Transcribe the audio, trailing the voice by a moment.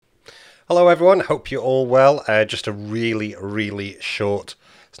Hello everyone, hope you're all well. Just a really short,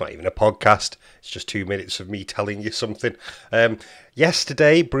 it's not even a podcast, it's just 2 minutes of me telling you something.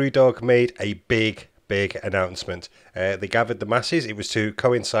 Yesterday, Brewdog made a big announcement. They gathered the masses. It was to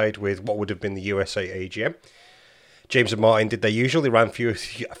coincide with what would have been the USA AGM. James and Martin did their usual. They ran a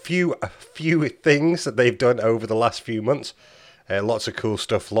few things that they've done over the last few months. Lots of cool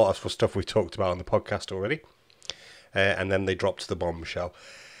stuff, lots of stuff we've talked about on the podcast already. And then they dropped the bombshell.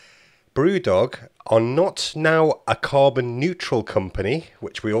 Brewdog are not now a carbon neutral company,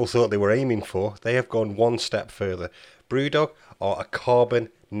 which we all thought they were aiming for. They have gone one step further. Brewdog are a carbon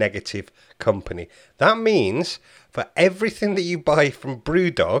negative company. That means for everything that you buy from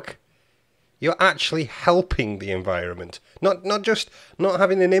Brewdog, you're actually helping the environment. Not just not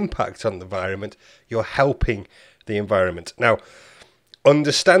having an impact on the environment, you're helping the environment. Now,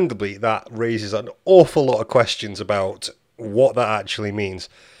 understandably, that raises an awful lot of questions about what that actually means.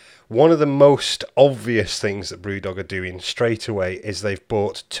 One of the most obvious things that Brewdog are doing straight away is they've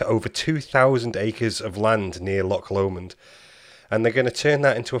bought to over 2,000 acres of land near Loch Lomond, and they're going to turn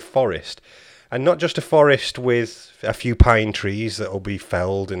that into a forest. And not just a forest with a few pine trees that will be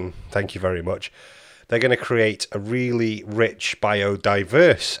felled, and thank you very much. They're going to create a really rich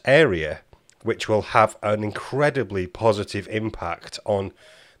biodiverse area, which will have an incredibly positive impact on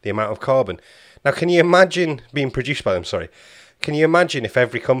the amount of carbon. Now, can you imagine being produced by them? Can you imagine if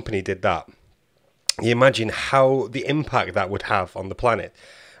every company did that? Can you imagine how the impact that would have on the planet?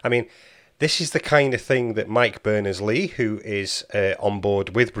 I mean, this is the kind of thing that Mike Berners-Lee, who is on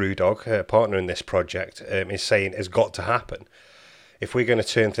board with Brewdog, partner in this project, is saying has got to happen. If we're going to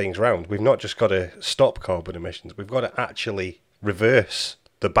turn things around, we've not just got to stop carbon emissions, we've got to actually reverse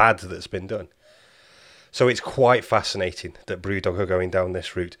the bad that's been done. So it's quite fascinating that Brewdog are going down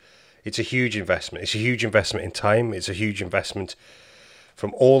this route. It's a huge investment. It's a huge investment in time. It's a huge investment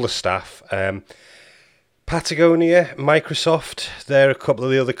from all the staff. Patagonia, Microsoft, there are a couple of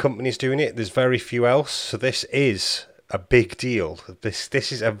the other companies doing it. There's very few else. So this is a big deal.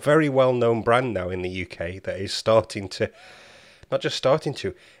 This is a very well-known brand now in the UK that is starting to, not just starting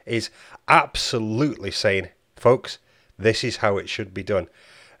to, is absolutely saying, folks, this is how it should be done.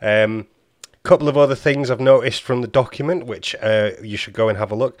 Couple of other things I've noticed from the document, which you should go and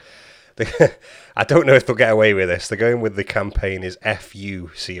have a look. I don't know if they'll get away with this. They're going with the campaign is FU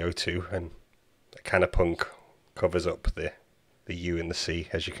CO2, and kind of punk covers up the U and the C,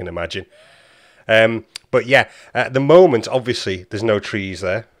 as you can imagine. But yeah, at the moment, obviously, there's no trees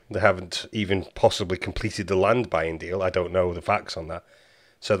there. They haven't even possibly completed the land buying deal. I don't know the facts on that.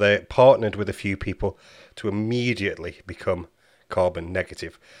 So they're partnered with a few people to immediately become carbon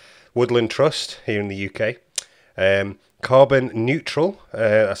negative. Woodland Trust here in the UK. Carbon Neutral,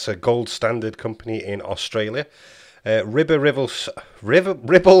 that's a gold standard company in Australia. Ribble Rivers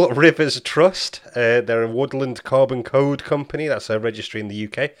Trust, they're a Woodland Carbon Code company, that's a registry in the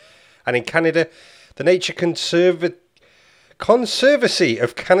UK. And in Canada, the Nature Conservancy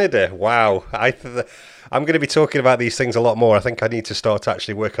of Canada. Wow, I'm going to be talking about these things a lot more. I think I need to start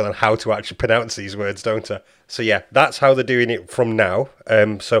actually working on how to actually pronounce these words, don't I? So yeah, that's how they're doing it from now.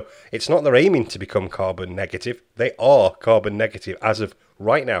 So it's not they're aiming to become carbon negative. They are carbon negative as of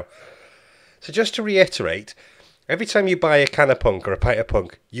right now. So just to reiterate, every time you buy a can of punk or a pint of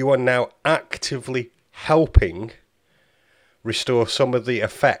punk, you are now actively helping restore some of the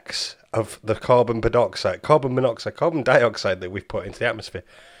effects of the carbon dioxide that we've put into the atmosphere.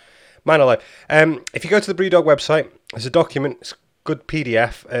 Man alive. If you go to the Brewdog website, there's a document, it's a good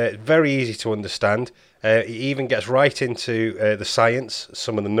PDF, very easy to understand. It even gets right into the science,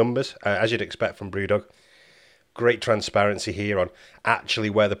 some of the numbers, as you'd expect from Brewdog. Great transparency here on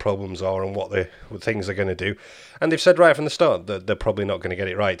actually where the problems are and what things they're going to do. And they've said right from the start that they're probably not going to get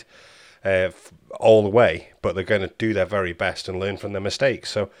it right all the way, but they're going to do their very best and learn from their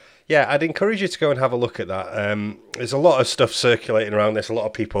mistakes. So yeah, I'd encourage you to go and have a look at that. There's a lot of stuff circulating around this. A lot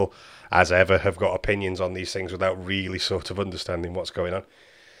of people, as ever, have got opinions on these things without really sort of understanding what's going on.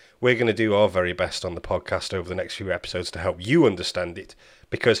 We're going to do our very best on the podcast over the next few episodes to help you understand it.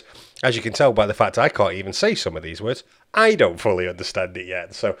 Because, as you can tell by the fact I can't even say some of these words, I don't fully understand it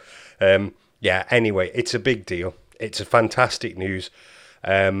yet. So, yeah, anyway, it's a big deal. It's a fantastic news.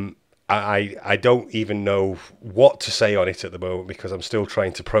 I don't even know what to say on it at the moment because I'm still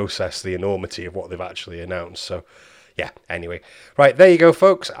trying to process the enormity of what they've actually announced. So, yeah, anyway. Right, there you go,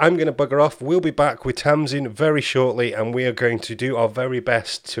 folks. I'm going to bugger off. We'll be back with Tamsin very shortly, and we are going to do our very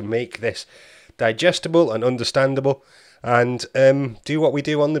best to make this digestible and understandable and do what we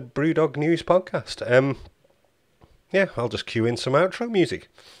do on the Brewdog News podcast. Yeah, I'll just cue in some outro music.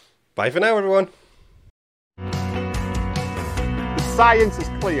 Bye for now, everyone. The science is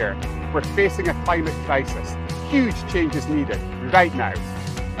clear. We're facing a climate crisis. Huge changes needed right now.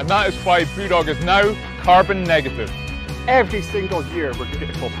 And that is why Brewdog is now carbon negative. Every single year we're going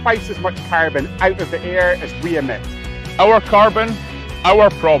to pull twice as much carbon out of the air as we emit. Our carbon, our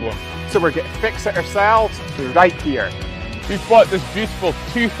problem. So we're going to fix it ourselves right here. We've bought this beautiful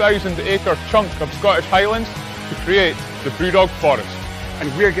 2,000-acre chunk of Scottish Highlands to create the Brewdog Forest. And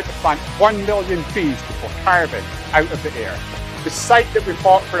we're going to plant 1 million trees to pull carbon out of the air. The site that we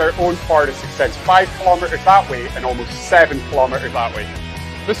bought for our own forest extends 5 kilometres that way and almost 7 kilometres that way.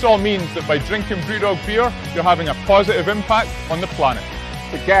 This all means that by drinking Brewdog beer, you're having a positive impact on the planet.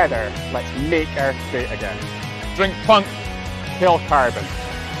 Together, let's make Earth great again. Drink punk. Kill carbon.